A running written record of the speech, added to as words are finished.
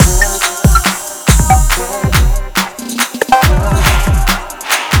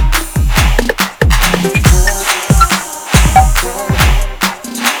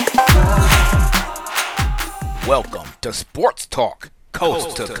Talk,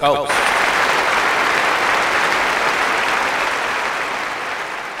 coast to coast.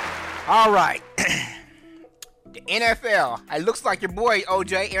 All right. The NFL. It looks like your boy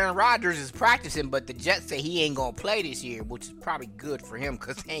OJ Aaron Rodgers is practicing, but the Jets say he ain't gonna play this year, which is probably good for him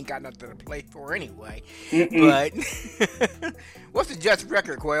because he ain't got nothing to play for anyway. But what's the Jets'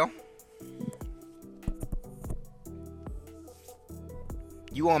 record, Quail?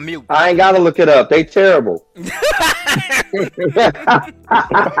 You on mute? I ain't gotta look it up. They terrible.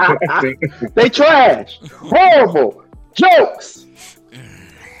 They trash. Horrible. Jokes.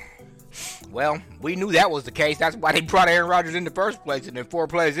 Well, we knew that was the case. That's why they brought Aaron Rodgers in the first place, and then 4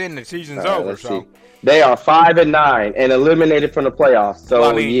 plays in, the season's over. So they are 5-9 and eliminated from the playoffs. So well,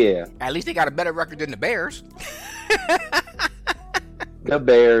 I mean, yeah, at least they got a better record than the Bears. The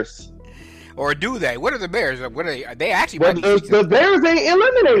Bears, or do they? What are the Bears? What are they? Are they actually? Well, the Bears ain't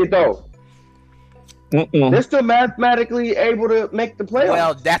eliminated though. They're still mathematically able to make the playoffs.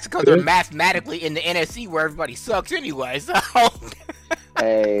 Well, that's because they're mathematically in the NFC where everybody sucks anyway. So.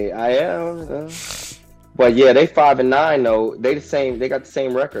 Hey, I am. But yeah, they 5-9 though. They the same. They got the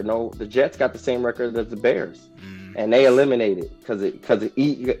same record. No, the Jets got the same record as the Bears, and they eliminated because the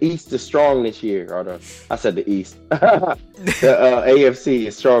East is strong this year. Or I said the East. The AFC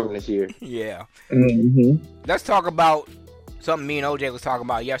is strong this year. Yeah. Let's talk about something me and OJ was talking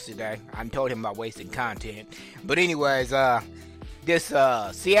about yesterday. I told him about wasting content, but anyways, this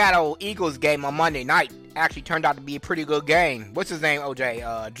Seattle Eagles game on Monday night actually turned out to be a pretty good game. What's his name,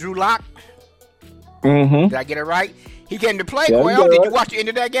 OJ? Drew Lock? Did I get it right? He came to play. Yeah, well, did you watch the end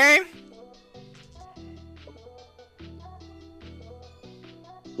of that game?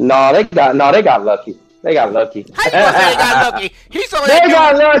 No, they got lucky. They got lucky. How you gonna say they got lucky? They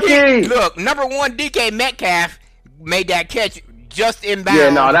got lucky. Look, number one, DK Metcalf made that catch just inbound. Yeah,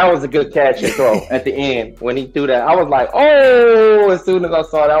 no, that was a good catch and throw at the end when he threw that. I was like, oh! As soon as I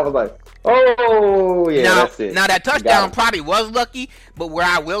saw that, I was like, oh, yeah, that's it. Now, that touchdown probably was lucky, but where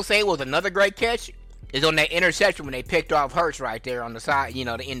I will say was another great catch is on that interception when they picked off Hurts right there on the side, to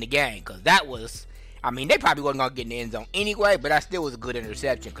end the game. Because that was, they probably wasn't going to get in the end zone anyway, but that still was a good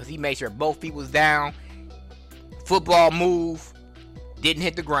interception because he made sure both feet was down, football move, didn't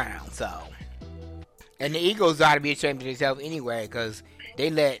hit the ground, so. And the Eagles ought to be ashamed of themselves anyway because they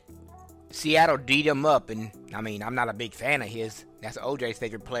let Seattle D them up. And, I'm not a big fan of his. That's OJ's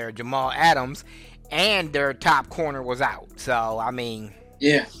favorite player, Jamal Adams. And their top corner was out. So,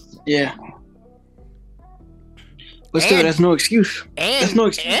 Yeah. But still, that's no excuse. That's no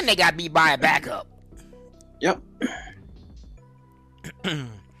excuse. And they got beat by a backup. Yep.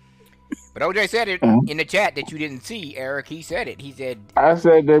 But OJ said it in the chat that you didn't see, Eric. He said it. He said, I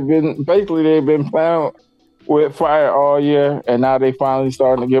said they've been playing with fire all year, and now they finally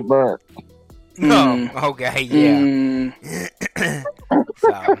starting to get burnt. Oh, okay, yeah.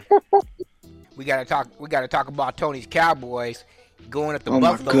 So we gotta talk about Tony's Cowboys going up to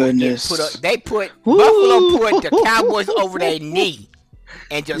Buffalo. My goodness. Buffalo put the Cowboys over their knee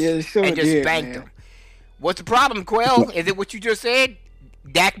and just spanked them. What's the problem, Quell? Is it what you just said?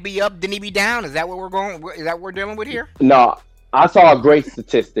 Dak be up, didn't he be down? Is that what we're going? Is that what we're dealing with here? No, I saw a great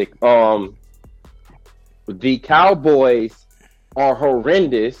statistic. The Cowboys are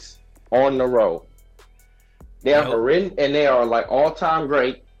horrendous on the road. They are horrendous, and they are like all-time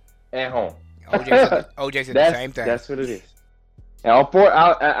great at home. OJ said the same thing. That's what it is. And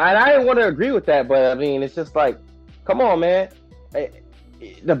I didn't want to agree with that, but it's just like, come on, man.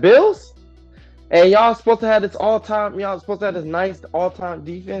 The Bills. And y'all supposed to have this nice all-time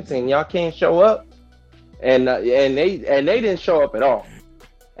defense, and y'all can't show up. And they didn't show up at all.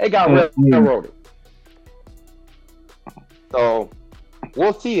 They got railroaded. So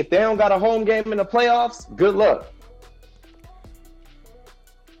we'll see if they don't got a home game in the playoffs. Good luck.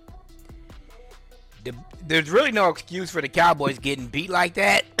 There's really no excuse for the Cowboys getting beat like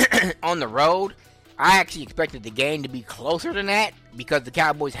that on the road. I actually expected the game to be closer than that because the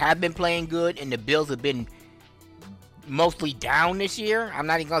Cowboys have been playing good and the Bills have been mostly down this year. I'm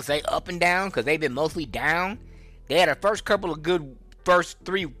not even going to say up and down because they've been mostly down. They had a first couple of good first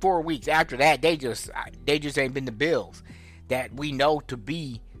 3-4 weeks. After that, they just ain't been the Bills that we know to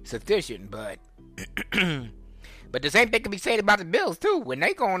be sufficient. But the same thing can be said about the Bills too. When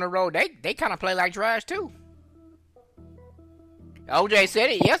they go on the road, they kind of play like trash too. OJ said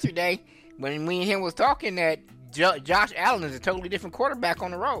it yesterday. When me and him was talking that Josh Allen is a totally different quarterback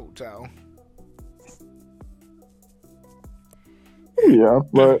on the road, so. Yeah,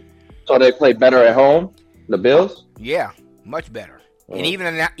 but. So they play better at home, the Bills? Yeah, much better. And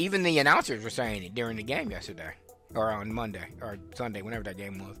even the announcers were saying it during the game yesterday. Or on Monday, or Sunday, whenever that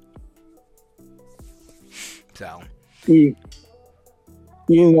game was. So, you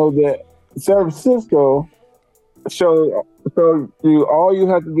know that San Francisco showed you all you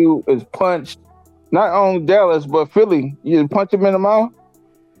have to do is punch not only Dallas but Philly. You punch them in the mouth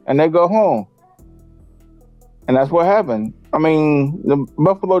and they go home. And that's what happened. I mean, the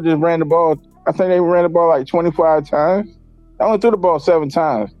Buffalo just ran the ball. I think they ran the ball like 25 times. They only threw the ball 7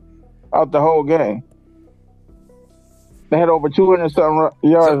 times out the whole game. They had over 200-something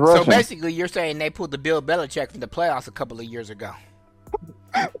yards rushing. So basically, you're saying they pulled the Bill Belichick from the playoffs a couple of years ago.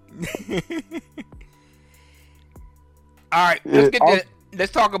 All right,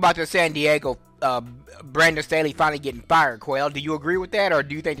 let's talk about the San Diego. Brandon Staley finally getting fired. Quail, do you agree with that, or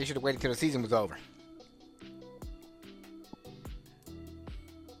do you think they should have waited until the season was over?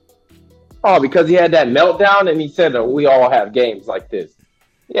 Oh, because he had that meltdown and he said that we all have games like this.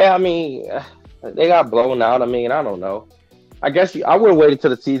 Yeah, I mean, they got blown out. I mean, I don't know. I guess I would have waited till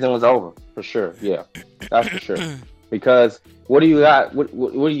the season was over for sure. Yeah, that's for sure. Because what do you got? What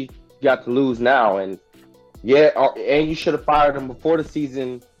do you got to lose now? And and you should have fired him before the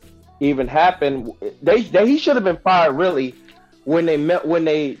season even happened. He should have been fired really when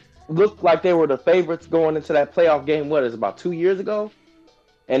they looked like they were the favorites going into that playoff game. What is it, about 2 years ago?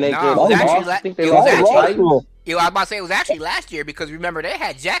 And they lost. I think they lost. I was about to say it was actually last year because remember they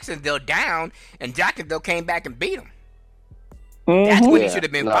had Jacksonville down and Jacksonville came back and beat them. Mm-hmm. That's when he should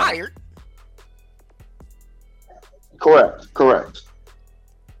have been fired. Correct.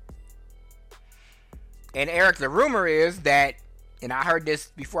 And Eric, the rumor is that, and I heard this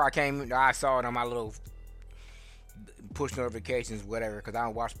before I saw it on my little push notifications, whatever, because I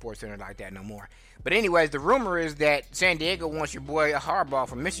don't watch SportsCenter like that no more. But anyways, the rumor is that San Diego wants your boy Harbaugh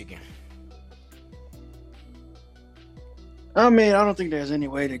from Michigan. I mean, I don't think there's any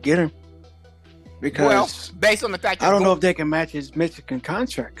way to get him. Because based on the fact that I don't know if they can match his Michigan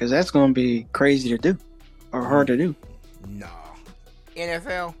contract, because that's going to be crazy to do or hard to do. No.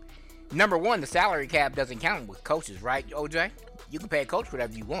 NFL, number one, the salary cap doesn't count with coaches, right, OJ? You can pay a coach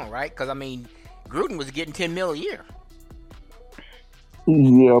whatever you want, right? Because, I mean, Gruden was getting $10 million a year.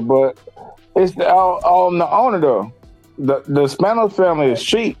 Yeah, but it's all on the owner, though. The Spanos family is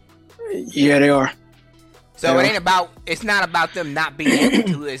cheap. Yeah, they are. So it's not about them not being able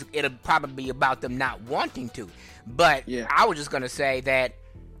to. It'll probably be about them not wanting to. But I was just going to say that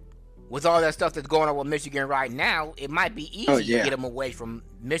with all that stuff that's going on with Michigan right now, it might be easy to get them away from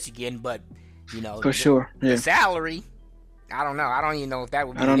Michigan. But, for sure. The salary, I don't know. I don't even know if that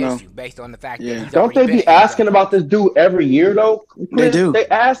would be an issue based on the fact that he's Don't they be asking about this dude every year, though? They do. They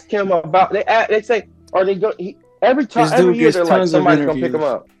ask him about, they say, are they going, every year they're like, somebody's going to pick him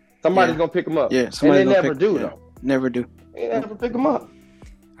up. Somebody's going to pick him up. Yeah, and they never do, though. Never do. They never pick him up.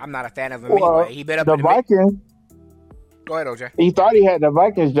 I'm not a fan of him anyway. He been up the in Vikings. Go ahead, OJ. He thought he had the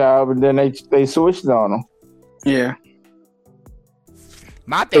Vikings job, and then they switched on him. Yeah.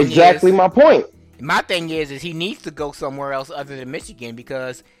 My thing my point. My thing is he needs to go somewhere else other than Michigan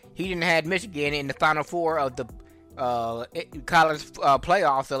because he didn't have Michigan in the Final Four of the college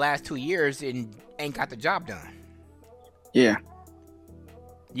playoffs the last 2 years and ain't got the job done. Yeah.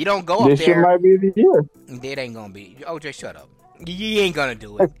 You don't go up this there. This might be the year. It ain't gonna be. OJ, shut up. You ain't gonna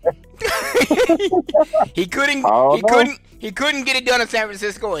do it. He couldn't get it done in San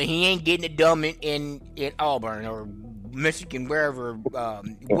Francisco, and he ain't getting it done in Auburn or Michigan, wherever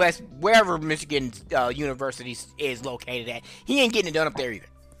Michigan University is located at. He ain't getting it done up there either.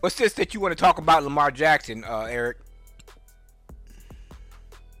 What's this that you want to talk about Lamar Jackson, Eric?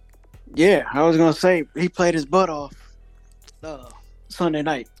 Yeah, I was gonna say he played his butt off Sunday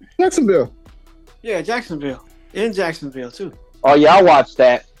night. Jacksonville. Yeah, Jacksonville. In Jacksonville too. Oh yeah, I watched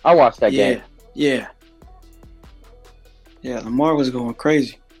that. Game. Yeah, Lamar was going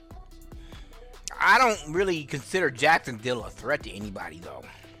crazy. I don't really consider Jacksonville a threat to anybody, though.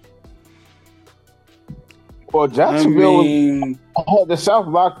 Well, Jacksonville had the South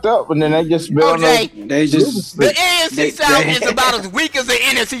locked up, and then they just built. The NFC South is about as weak as the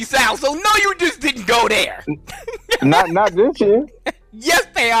NFC South, so no, you just didn't go there. not this year. Yes,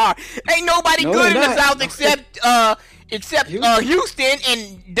 they are. Ain't nobody good in the South except Houston,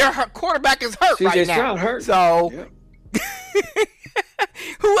 and their quarterback is hurt right now. Hurt. So,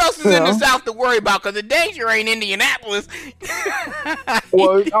 who else is in the South to worry about? Because the danger ain't Indianapolis.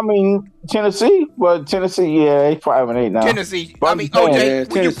 Well, I mean Tennessee, they 5-8 now. Tennessee. I mean, OJ,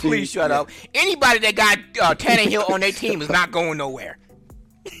 will you please shut up? Anybody that got Tannehill on their team is not going nowhere.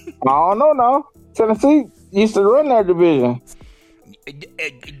 No. Tennessee used to run that division.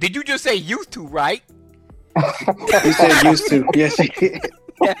 Did you just say used to, right? He said used to. Yes, he did.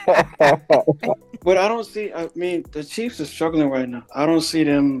 But I don't see. I mean, the Chiefs are struggling right now. I don't see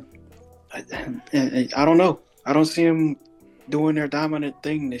them. I don't know. I don't see them doing their dominant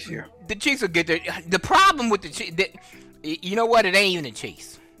thing this year. The Chiefs will get there. The problem with the Chiefs, you know what? It ain't even the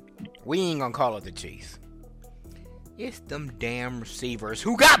Chiefs. We ain't gonna call it the Chiefs. It's them damn receivers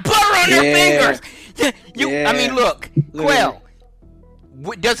who got butter on their fingers. I mean, look, Quell.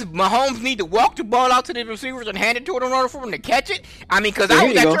 Does Mahomes need to walk the ball out to the receivers and hand it to it in order for them to catch it? I mean, because I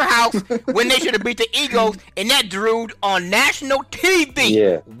was at your house when they should have beat the Eagles, and that dude on national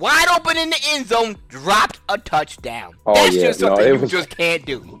TV, wide open in the end zone, dropped a touchdown. That's just something you just can't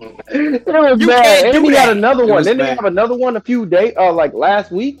do. It was bad. And he had another one. Didn't they have another one a few days, like last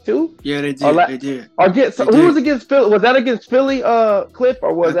week too? Yeah, they did. They did. Who was against Philly? Was that against Philly, Cliff,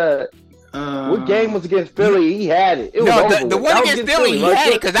 or was that? What game was against Philly? He had it. It was the one against Philly, he had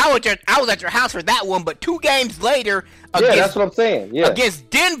it because I was at your house for that one. But 2 games later, that's what I'm saying. Yeah, against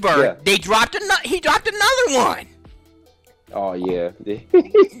Denver, he dropped another one. Oh yeah.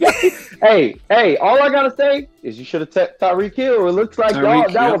 hey! All I gotta say is you should have tapped Tyreek Hill. It looks like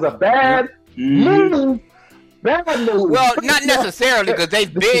that was a bad move. Bad move. Well, not necessarily because they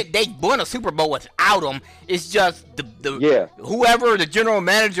won a Super Bowl without him. It's just whoever the general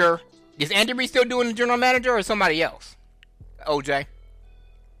manager. Is Andy Reid still doing the general manager or somebody else? OJ?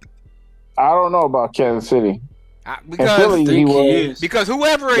 I don't know about Kansas City. Because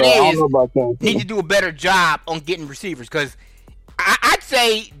whoever it is needs to do a better job on getting receivers. Because I'd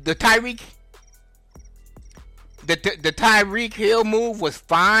say the Tyreek Hill move was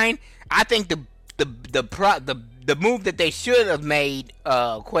fine. I think the move that they should have made,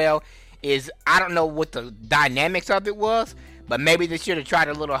 Quell, is I don't know what the dynamics of it was. But maybe they should have tried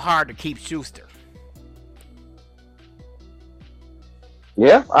a little hard to keep Schuster.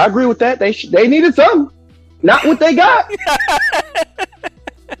 Yeah, I agree with that. They needed something. Not what they got.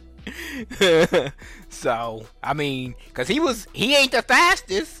 So, I mean, because he ain't the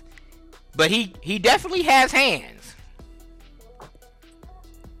fastest, but he definitely has hands.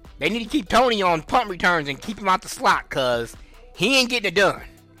 They need to keep Tony on punt returns and keep him out the slot because he ain't getting it done.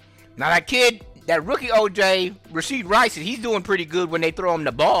 Now, that rookie OJ, Rashid Rice, he's doing pretty good when they throw him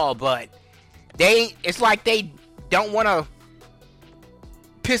the ball, but it's like they don't want to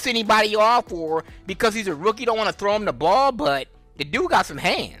piss anybody off or because he's a rookie don't want to throw him the ball, but the dude got some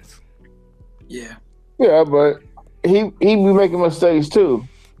hands. Yeah, but he be making mistakes too.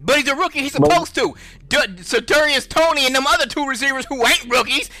 But he's a rookie, he's supposed to. Saturius Tony and them other 2 receivers who ain't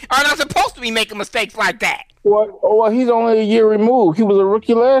rookies are not supposed to be making mistakes like that. Well, he's only a year removed. He was a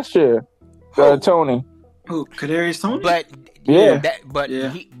rookie last year. Tony. Who? Kadarius Tony?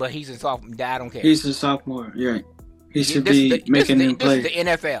 But he's a sophomore. I don't care. He's a sophomore. Yeah, he should be making him play. This is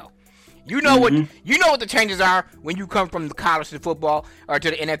the NFL. You know what the changes are when you come from the college to football or to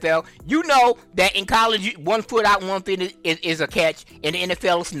the NFL. You know that in college, 1 foot out, 1 foot is a catch. In the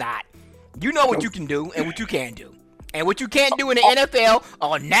NFL, it's not. You know what you can do and what you can't do. And what you can't do in the NFL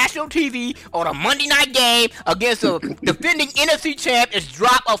on national TV on a Monday night game against a defending NFC champ is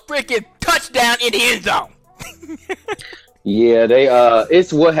drop a freaking touchdown in the end zone. Yeah,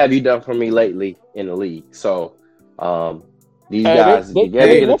 it's what have you done for me lately in the league. So, these guys gotta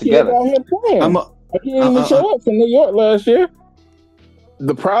get it together. I didn't even show up from New York last year.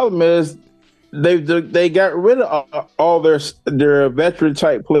 The problem is they got rid of all their veteran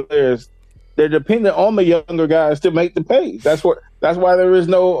type players. They're dependent on the younger guys to make the pay. That's why there is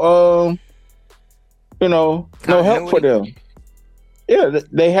no no help for them. Yeah,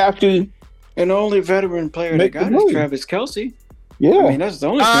 they have to. And the only veteran player they got is Travis Kelce. Yeah, I mean that's the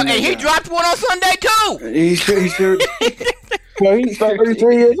only thing. And he dropped one on Sunday too. He sure. Well, he's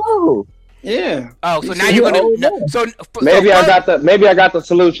 33 years old. Yeah. Oh, so now you're gonna. Maybe I got the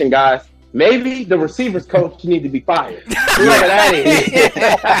solution, guys. Maybe the receivers coach need to be fired. Whoever that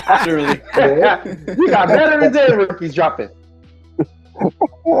is. Literally. We got veterans and rookies dropping.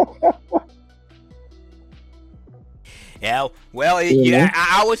 Yeah, well,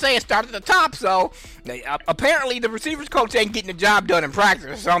 I would say it started at the top, so apparently the receivers coach ain't getting the job done in practice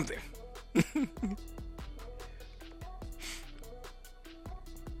or something.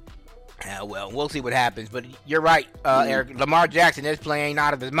 Well, we'll see what happens, but you're right, Eric. Lamar Jackson is playing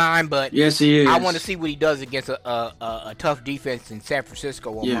out of his mind, but yes, he is. I want to see what he does against a tough defense in San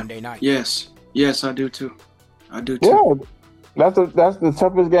Francisco on Monday night. Yes, I do too. Yeah, that's the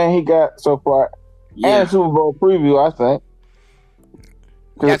toughest game he got so far. And Super Bowl preview, I think.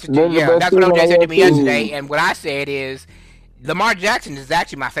 That's what OJ said to me yesterday, and what I said is Lamar Jackson is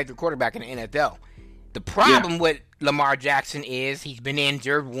actually my favorite quarterback in the NFL. The problem with Lamar Jackson is he's been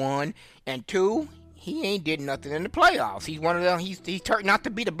injured, 1, and 2, He ain't did nothing in the playoffs. He's one of them. He's turned out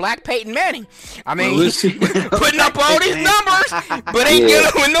to be the Black Peyton Manning. I mean, putting up all these numbers, but ain't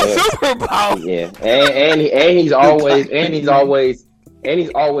getting with no Super Bowl. Yeah, and he's always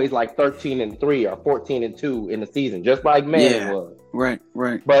like 13-3 or 14-2 in the season, just like Manning was. Right.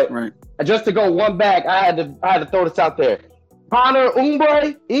 But just to go one back, I had to throw this out there. Connor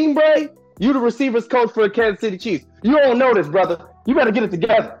Umbre, you the receivers coach for the Kansas City Chiefs. You don't know this, brother. You better get it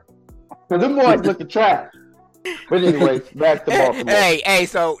together. Because them boys looking trash. But anyway, back to Baltimore. Hey,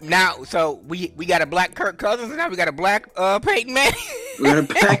 so we got a black Kirk Cousins and now we got a black Peyton Manning. We got a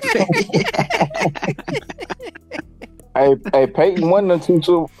black Hey, Peyton won the two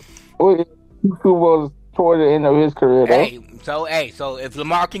Super Bowls toward the end of his career, though. So if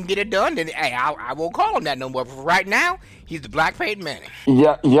Lamar can get it done, then I won't call him that no more. But for right now, he's the black Peyton Manning.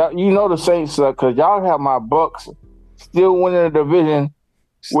 Yeah, you know the Saints suck because y'all have my Bucks still winning the division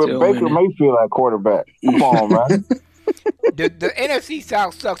with Baker Mayfield at quarterback. Come on, man. The NFC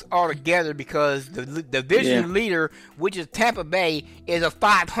South sucks altogether because the division leader, which is Tampa Bay, is a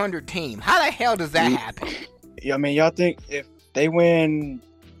 500 team. How the hell does that happen? I mean, y'all think if they win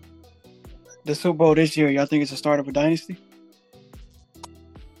the Super Bowl this year, y'all think it's the start of a dynasty?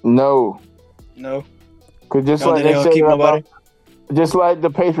 No. Because just like they say just like the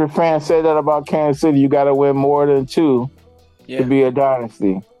Patriot fans say that about Kansas City, you got to win more than two to be a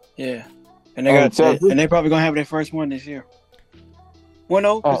dynasty. Yeah, and they probably gonna have their first one this year. Well,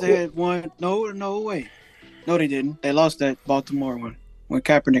 no, because they had one. No, wait, no, they didn't. They lost that Baltimore one when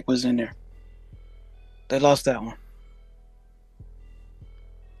Kaepernick was in there. They lost that one.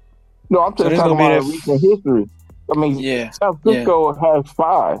 No, I'm just talking about recent history. I mean, San Francisco has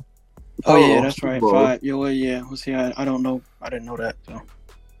 5. Oh yeah, that's right. 5. Yeah, well, see, I don't know. I didn't know that. So.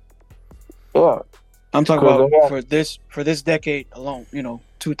 Yeah. I'm talking about for this decade alone,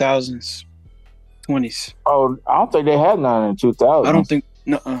 2000s, 20s. Oh, I don't think they had none in 2000. I don't think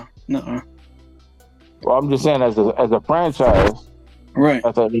nuh-uh. Well, I'm just saying as a franchise. Right.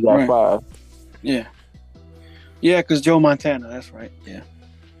 I thought they got 5. Yeah. Yeah, because Joe Montana, that's right. Yeah.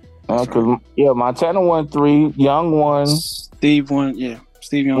 Because Montana won 3, Young won. Steve won, yeah.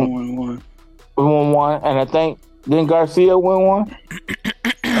 Steve Young won 1. Won 1, and I think didn't Garcia win 1?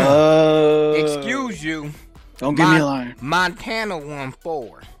 Excuse you. Don't give me a line. Montana won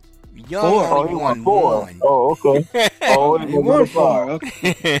 4. Young 4. only won 1. Oh, okay. He won 4.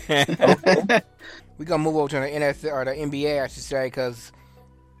 Okay. We're gonna move over to the NFL or the NBA, I should say, because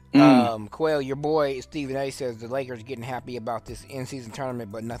Quail, your boy Stephen A. says the Lakers getting happy about this in-season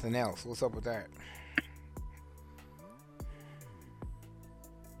tournament, but nothing else. What's up with that?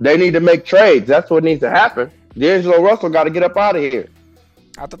 They need to make trades. That's what needs to happen. D'Angelo Russell got to get up out of here.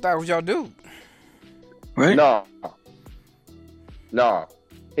 I thought that was y'all dude. Right? No.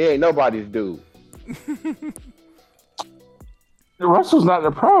 He ain't nobody's dude. Russell's not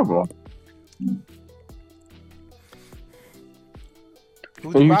the problem.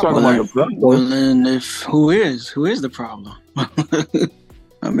 Who's the problem? About the problem? Well, then who is the problem?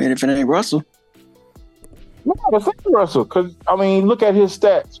 I mean, if it ain't Russell. No, it's not Russell. Because, I mean, look at his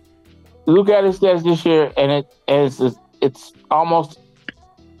stats. Look at his stats this year, and it's almost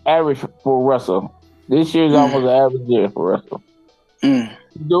average for Russell. This year's almost an average year for Russell.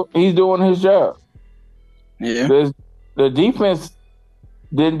 He's doing his job. Yeah. The defense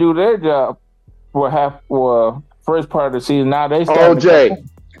didn't do their job for first part of the season. Now they start. OJ,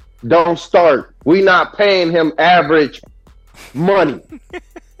 don't start. We not paying him average money.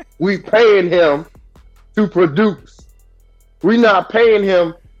 We paying him to produce. We not paying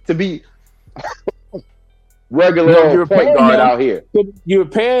him to be regular point guard out here. You're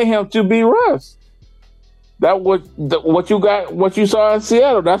paying him to be Russ. That what you saw in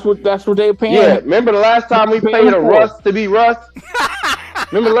Seattle. That's what they paying. Yeah, remember the last time we paid a Russ to be Russ?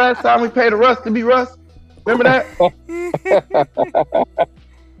 Remember the last time we paid a Russ to be Russ? Remember that?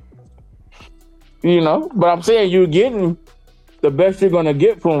 But I'm saying you're getting the best you're gonna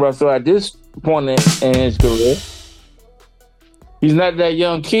get from Russell at this point in his career. He's not that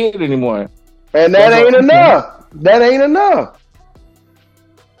young kid anymore. And that ain't enough. That ain't enough.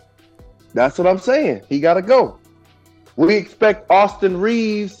 That's what I'm saying. He got to go. We expect Austin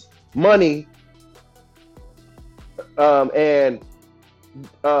Reeves money and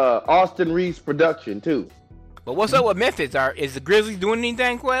Austin Reeves production too. But what's up with Memphis? Is the Grizzlies doing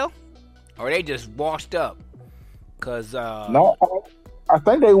anything, Quail? Or are they just washed up? Because no, I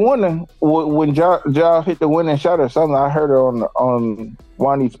think they won when Ja hit the winning shot or something. I heard it on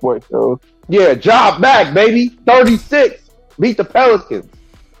one of these sports shows. Yeah, Ja back, baby. 36. Beat the Pelicans.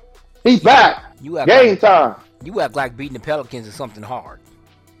 He's back. Game time. You act like beating the Pelicans is something hard.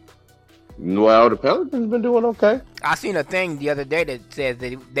 Well, the Pelicans been doing okay. I seen a thing the other day that says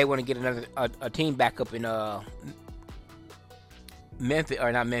they want to get another a team back up in Memphis,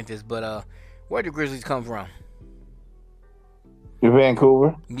 or not Memphis, but where the Grizzlies come from?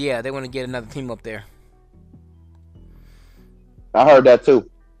 Vancouver. Yeah, they want to get another team up there. I heard that too.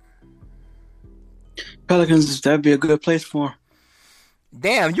 Pelicans, that'd be a good place for them.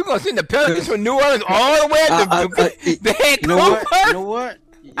 Damn, you gonna send the Pelicans from New Orleans all the way to Vancouver?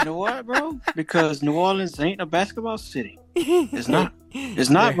 You know what, bro? Because New Orleans ain't a basketball city. It's not. It's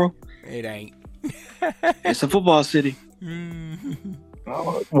not, bro. It ain't. It's a football city. It's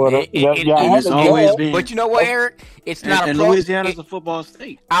always been. But you know what, Eric? It's not. And Louisiana's a football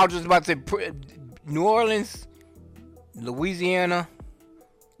state. I was just about to say, New Orleans, Louisiana,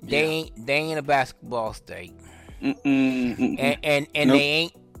 they ain't a basketball state. And nope.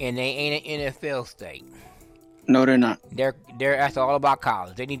 they ain't an NFL state. No, they're not. They're that's all about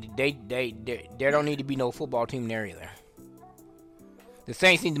college. There don't need to be no football team there either. The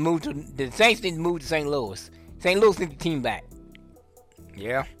Saints need to move to St. Louis. St. Louis needs the team back.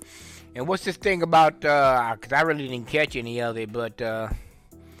 Yeah. And what's this thing about? Because I really didn't catch any of it, but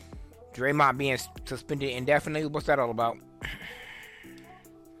Draymond being suspended indefinitely. What's that all about?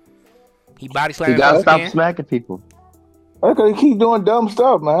 He body slamming. He gotta stop smacking people. Because he keep doing dumb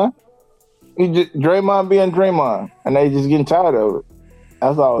stuff, man. Draymond being Draymond, and they just getting tired of it.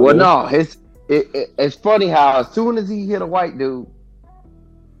 That's all. Well, no, it's funny how as soon as he hit a white dude,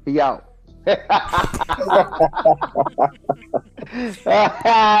 he out. They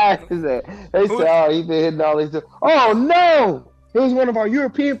said, "Oh, he's been hitting all these. Oh no, it was one of our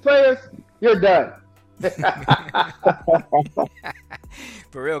European players. You're done."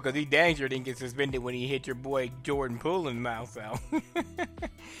 For real, because he dang sure didn't get suspended when he hit your boy Jordan Poole in the mouth. So,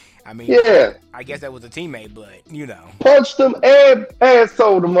 I mean, yeah, I guess that was a teammate, but you know, punched him and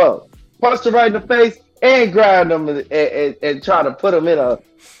sold him up, punched him right in the face and ground him and try to put him in a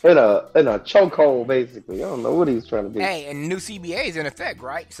chokehold. Basically, I don't know what he's trying to do. Hey, and the new CBA is in effect,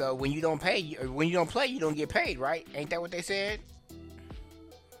 right? So when you don't play, you don't get paid, right? Ain't that what they said?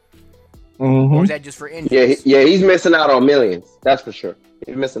 Mm-hmm. Or is that just for injuries? Yeah, he's missing out on millions. That's for sure.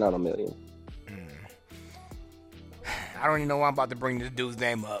 He's missing out on millions. I don't even know why I'm about to bring this dude's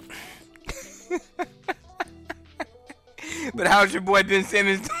name up. But how's your boy Ben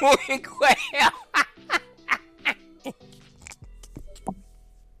Simmons doing? Well?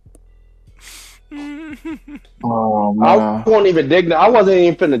 Oh, man. I wasn't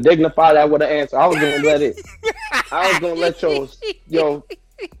even finna dignify that with an answer. I was gonna let it. I was gonna let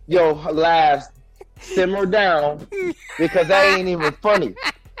your laughs simmer down because that ain't even funny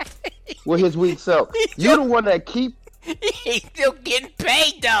with his weak self. You the one that keep. He's still getting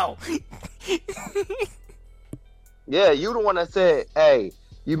paid though. Yeah, you the one that said, "Hey,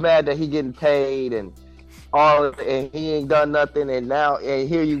 you mad that he getting paid and he ain't done nothing, and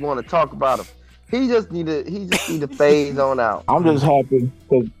here you want to talk about him." He just need to phase on out. I'm just happy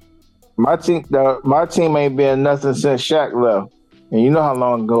because my team ain't been nothing since Shaq left, and you know how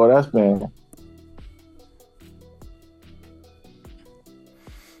long ago that's been.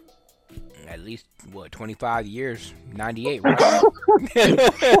 At least 25 years, 98, right?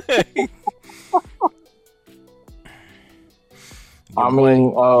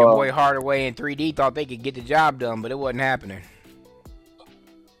 Your boy Hardaway and 3D thought they could get the job done, but it wasn't happening.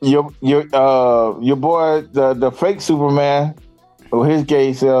 Your boy, the fake Superman, or his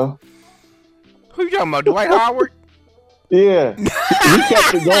gay self. Who you talking about, Dwight Howard? Yeah, he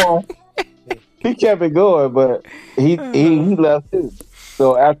kept it going. He kept it going, but he left too.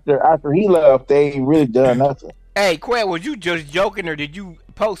 So after he left, they ain't really done nothing. Hey, Quay, was you just joking, or did you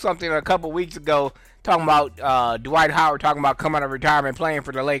post something a couple weeks ago talking about Dwight Howard talking about coming out of retirement playing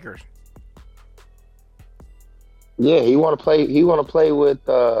for the Lakers? Yeah, he want to play. He want to play with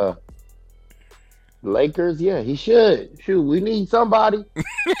Lakers. Yeah, he should. Shoot, we need somebody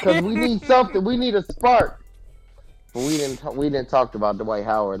because we need something. We need a spark. But we didn't talk about Dwight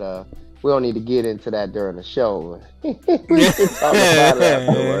Howard. We don't need to get into that during the show. We can talk about it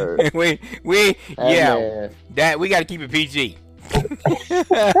afterwards. That we got to keep it PG.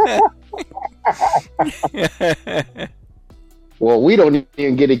 Well, we don't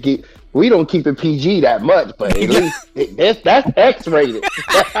even we don't keep it PG that much, but at least that's X-rated.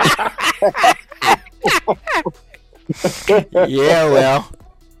 Yeah, well,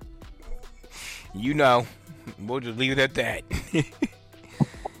 we'll just leave it at that.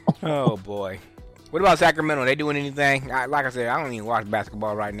 Oh boy, what about Sacramento? They doing anything? Like I said, I don't even watch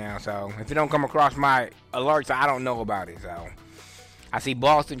basketball right now, so if it don't come across my alerts, I don't know about it. So I see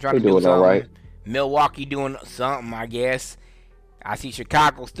Boston trying to do something. All right. Milwaukee doing something, I guess. I see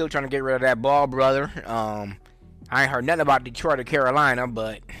Chicago still trying to get rid of that ball, brother. I ain't heard nothing about Detroit or Carolina,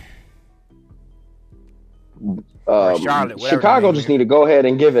 but Charlotte. Chicago just need to go ahead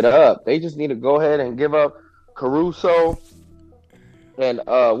and give it up. They just need to go ahead and give up Caruso and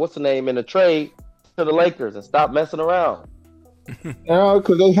what's the name in the trade to the Lakers and stop messing around.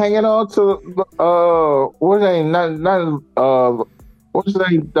 Because they hanging on to what's his name? What's his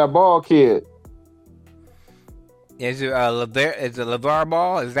name? That ball kid. Is it LeVar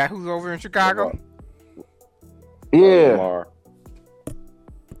Ball? Is that who's over in Chicago? Yeah. Or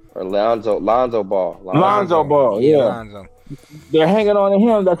Lonzo Ball. Lonzo Ball, yeah. Lonzo. They're hanging on to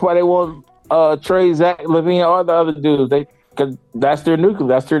him. That's why they want trade Zach LaVine or the other dudes. Cause that's their nucleus.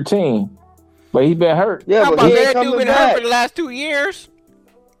 That's their team. But he's been hurt. Yeah, how but about he ain't that dude coming been back. hurt for the last 2 years?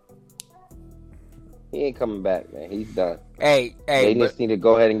 He ain't coming back, man. He's done. Hey, they just need to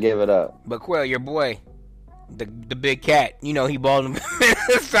go ahead and give it up. But Quill, your boy, the big cat, you know he balled him.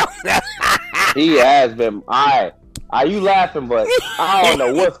 He has been. Are you laughing? But I don't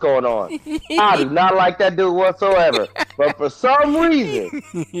know what's going on. I do not like that dude whatsoever. But for some reason,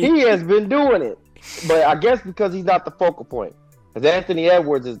 he has been doing it. But I guess because he's not the focal point. Because Anthony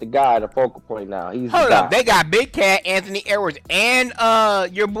Edwards is the guy, the focal point now. He's Hold the guy. up, they got Big Cat, Anthony Edwards, and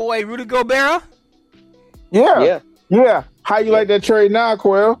your boy Rudy Gobert. Yeah. How you like that trade now,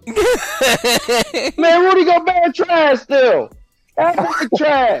 Quill? Man, Rudy Gobert trash still. That's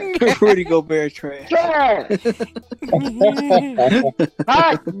trash. Rudy Gobert trash. Trash.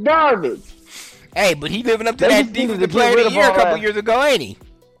 Hot garbage. Hey, but he living up to They that just needed defensive to player get of rid the of year a all couple that. years ago, ain't he?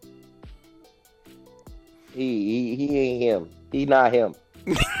 He ain't him. He not him.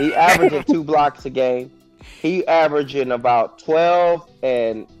 He averaging 2 blocks a game. He averaging about 12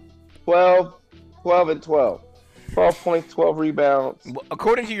 and 12. 12 points, 12 rebounds. Well,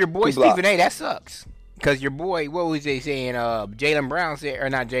 according to your boy 2 blocks. Stephen A, that sucks. Because your boy, what was they saying? Jaylen Brown said, or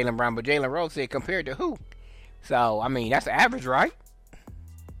not Jaylen Brown, but Jalen Rose said compared to who? So, I mean, that's the average, right?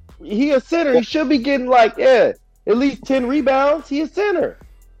 He a center. He should be getting at least 10 rebounds. He a center.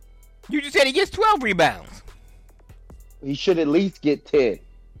 You just said he gets 12 rebounds. He should at least get 10.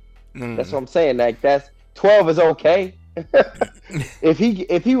 That's what I'm saying. That's 12 is okay.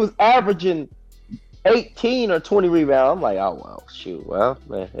 If he was averaging 18 or 20 rebounds, I'm like, oh well, shoot, well,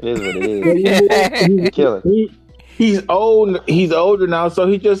 man, it is what it is. He's killing. He's old. He's older now, so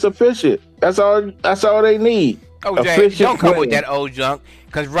he's just efficient. That's all they need. OJ, don't come with that old junk.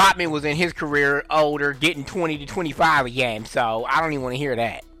 Because Rodman was in his career older, getting 20 to 25 a game. So I don't even want to hear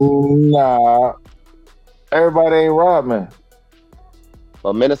that. Nah, everybody ain't Rodman.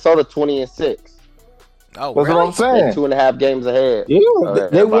 Well, Minnesota 20-6. Oh, that's really? what I'm saying. 2.5 games ahead. Yeah,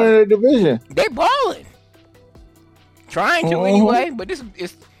 they win their division. They balling. Trying to anyway, but this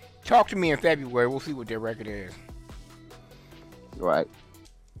is talk to me in February. We'll see what their record is. Right.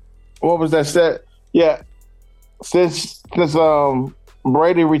 What was that set? Yeah, since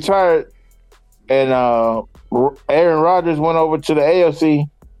Brady retired and Aaron Rodgers went over to the AFC,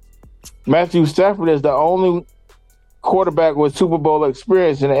 Matthew Stafford is the only quarterback with Super Bowl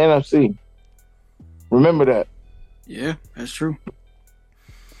experience in the NFC. Remember that. Yeah, that's true.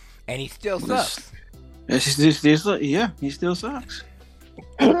 And he still sucks. He still sucks.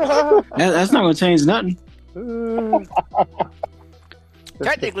 That's not going to change nothing.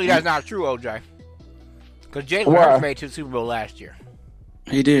 Technically, that's not true, OJ. Because Jalen Hurts made it to the Super Bowl last year.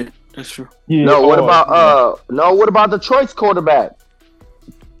 He did. That's true. Yeah. No, what about Detroit's quarterback?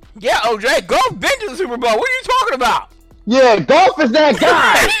 Yeah, OJ, Goff been to the Super Bowl. What are you talking about? Yeah, Goff is that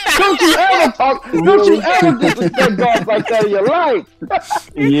guy. Don't you ever disrespect Goff like that in your life.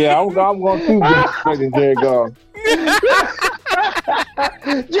 Yeah, I'm going to keep disrespecting Jared Goff.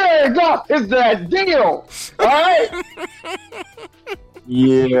 Jared Goff is that deal. All right?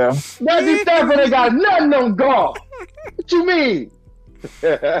 Yeah. Matthew Stafford ain't got nothing on Goff. What you mean?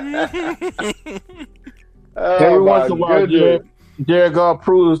 Every once in a while, Jared Goff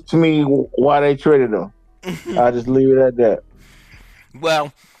proves to me why they traded him. I'll just leave it at that.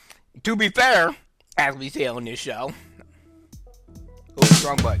 Well, to be fair, as we say on this show,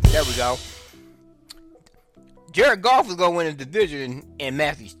 strong button. There we go. Jared Goff is going to win a division, and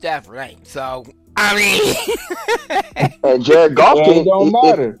Matthew Stafford ain't. So, I mean, and Jared Goff don't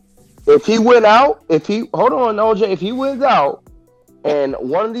matter. If he went out, if he wins out, and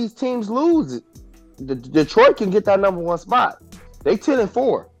one of these teams loses, Detroit can get that number 1 spot. They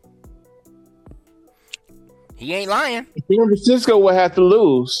 10-4. He ain't lying. San Francisco will have to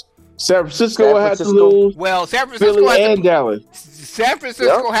lose. San Francisco will have to lose. Well, San Francisco Philly and Dallas. San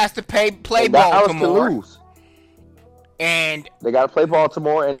Francisco has to play Baltimore. And they got to play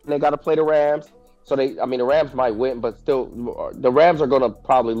Baltimore, and they got to play the Rams. So the Rams might win, but still, the Rams are going to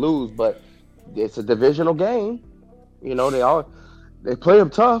probably lose. But it's a divisional game. They play them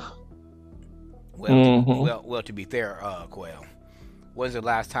tough. Well, to be fair, Quail, when's the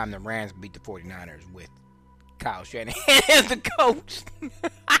last time the Rams beat the 49ers with Kyle Shanahan as the coach?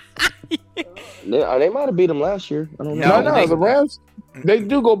 They might have beat them last year. I don't know. No, the Rams, they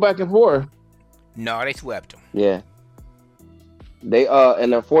do go back and forth. No, they swept them. Yeah. They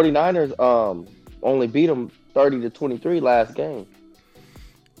and the 49ers only beat them 30-23 last game.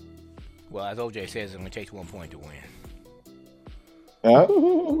 Well, as OJ says, it only takes 1 point to win. Yeah.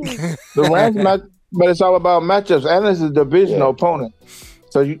 The Rams but it's all about matchups, and it's a divisional opponent.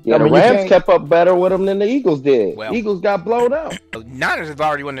 So the Rams kept up better with them than the Eagles did. Well, Eagles got blown out. Niners have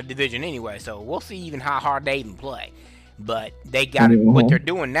already won the division anyway, so we'll see even how hard they even play. But they got it. What they're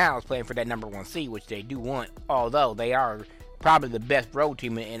doing now is playing for that number 1 seed, which they do want. Although they are probably the best road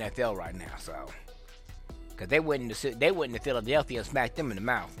team in the NFL right now. So, because they went into Philadelphia and smacked them in the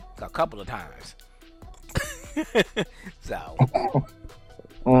mouth a couple of times. So.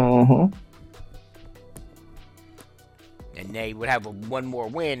 And they would have one more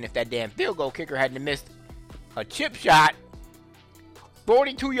win if that damn field goal kicker hadn't missed a chip shot,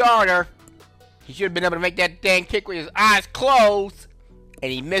 42-yarder. He should have been able to make that damn kick with his eyes closed,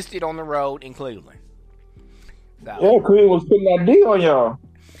 and he missed it on the road in Cleveland. So, yeah, Cleveland was putting that D on y'all.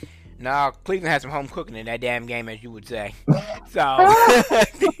 No, Cleveland had some home cooking in that damn game, as you would say. So,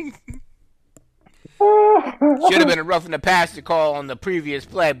 should have been a roughing the passer call on the previous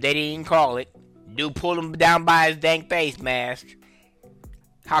play, but they didn't call it. Dude pulled him down by his dang face mask.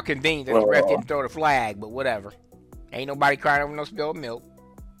 How convenient that the ref didn't throw the flag, but whatever. Ain't nobody crying over no spilled milk.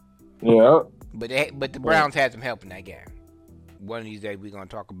 Yeah. But the Browns had some help in that game. One of these days we're gonna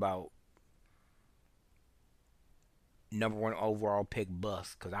talk about number 1 overall pick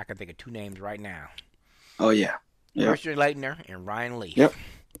bust, because I can think of 2 names right now. Oh yeah. Christian Laettner and Ryan Leaf. Yep.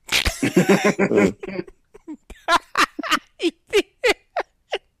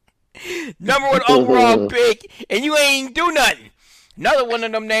 Number 1 overall pick, and you ain't do nothing. Another one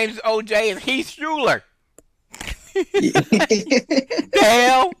of them names, OJ, is Heath Schuler. The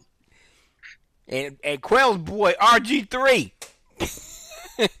hell? And Quell's boy, RG3.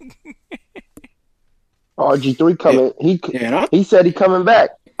 RG3 coming. He said he coming back.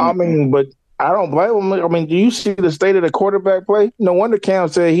 I mean, but I don't blame him. I mean, do you see the state of the quarterback play? No wonder Cam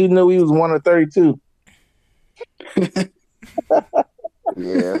said he knew he was 1 of 32.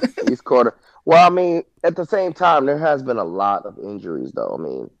 Yeah, he's quarter. Well, I mean, at the same time, there has been a lot of injuries, though. I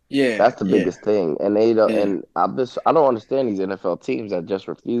mean, that's the biggest thing. And they don't. And I don't understand these NFL teams that just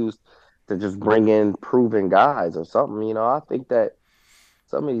refuse to just bring in proven guys or something. I think that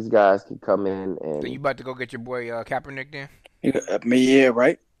some of these guys can come in and. So you about to go get your boy Kaepernick then? Yeah,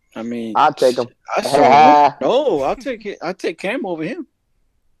 right. I mean, I'll take him. I'll take it. I'll take Cam over him.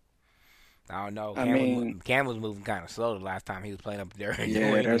 I don't know. Cam was moving kind of slow the last time he was playing up there.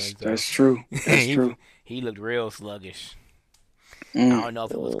 That's true. That's true. He looked real sluggish. I don't know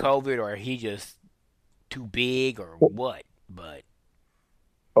if it was COVID or he just too big or what, but.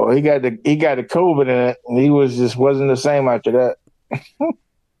 Oh, he got the COVID in it, and he wasn't the same after that.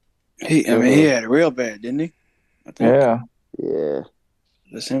 He had it real bad, didn't he? I think. Yeah.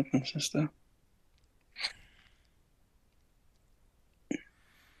 The symptoms and stuff.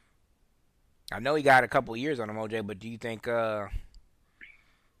 I know he got a couple of years on him, OJ, but do you think Jalen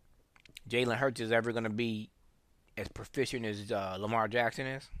Hurts is ever going to be as proficient as Lamar Jackson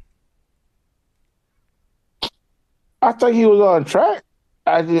is? I think he was on track.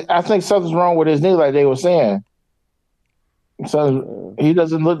 I think something's wrong with his knee, like they were saying. So he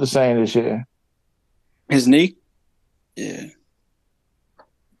doesn't look the same this year. His knee? Yeah.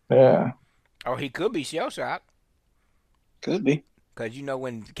 Yeah. Or he could be shell shocked. Could be. Because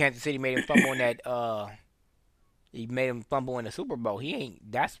when Kansas City made him fumble in he made him fumble in the Super Bowl. He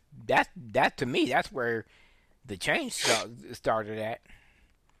ain't. That's to me. That's where the change started at.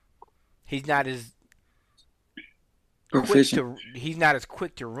 He's not as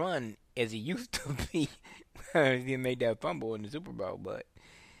quick to run as he used to be. He made that fumble in the Super Bowl, but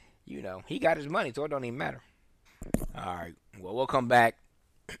he got his money, so it don't even matter. All right. Well, we'll come back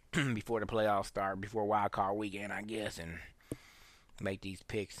before the playoffs start, before Wild Card Weekend, I guess, and make these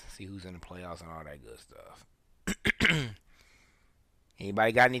picks, see who's in the playoffs and all that good stuff.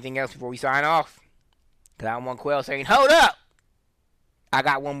 Anybody got anything else before we sign off? Because I don't want Quell saying, hold up! I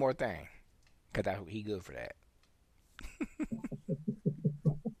got one more thing. Because he good for that.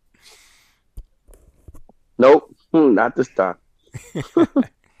 Nope, not this time.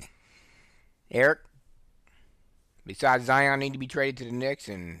 Eric, Besides Zion need to be traded to the Knicks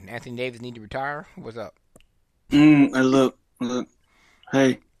and Anthony Davis need to retire. What's up? Look.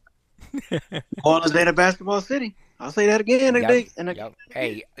 Hey, New Orleans ain't a basketball city. I'll say that again. Yep.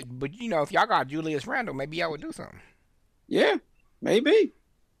 Hey, but if y'all got Julius Randle, maybe y'all would do something. Yeah, maybe.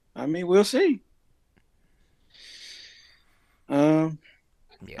 I mean, we'll see. Julius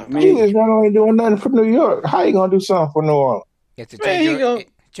Randle ain't doing nothing for New York. How you gonna do something for New Orleans? It's a change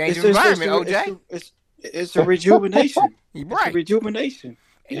of environment, OJ. It's a rejuvenation. You're right. It's a rejuvenation.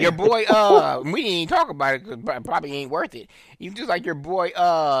 Your boy, we didn't even talk about it because probably ain't worth it. You just like your boy,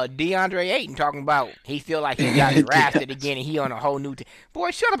 DeAndre Ayton talking about he feel like he got drafted again and he on a whole new team.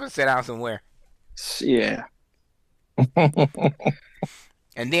 Boy, shut up and sit down somewhere. Yeah.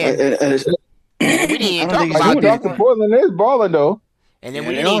 And then we didn't even talk about this. Portland is balling though. And then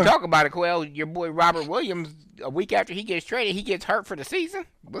we didn't even talk about it, Quell. Your boy Robert Williams, a week after he gets traded, he gets hurt for the season.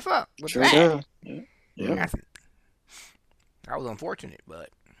 What's up with that? Yeah. That was unfortunate, but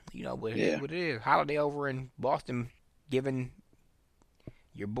what it is. Holiday over in Boston giving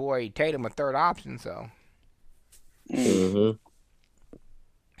your boy Tatum a third option, so. Mm-hmm.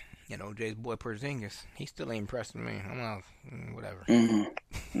 Jay's boy Porzingis, he still ain't impressing me. I'm not, whatever. Mm-hmm.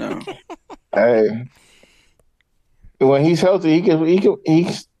 No. Hey. When he's healthy, he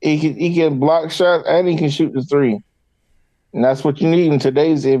can block shots and he can shoot the three, and that's what you need in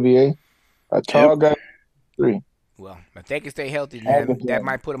today's NBA. A tall guy, three. Well, if they can stay healthy, that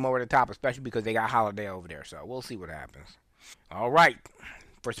might put them over the top, especially because they got Holiday over there. So we'll see what happens. All right,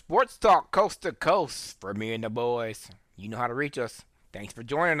 for Sports Talk Coast to Coast, for me and the boys, you know how to reach us. Thanks for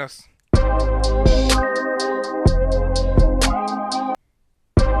joining us.